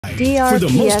For the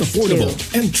most DRPS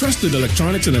affordable and trusted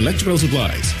electronics and electrical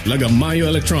supplies, Lagamayo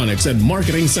Electronics and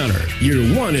Marketing Center, your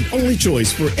one and only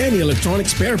choice for any electronic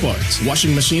spare parts,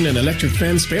 washing machine and electric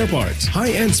fan spare parts,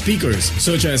 high-end speakers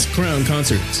such as Crown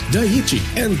Concerts, Daiichi,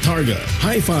 and Targa,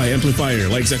 hi-fi amplifier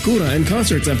like Sakura and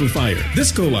Concerts amplifier,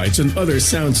 disco lights and other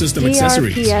sound system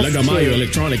accessories. DRPS Lagamayo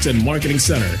Electronics and Marketing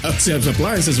Center accepts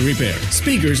appliances repair,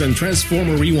 speakers and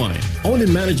transformer rewind. Owned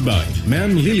and managed by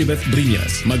Ma'am Lilibeth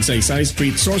Brillas, Magsaysay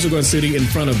Street, Sorsogon City in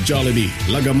front of Jollibee.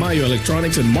 Lagamayo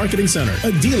Electronics and Marketing Center,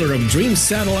 a dealer of Dream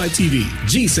Satellite TV,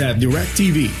 GSAT Direct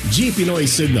TV, G Pinoy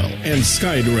Signal, and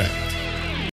Sky Direct.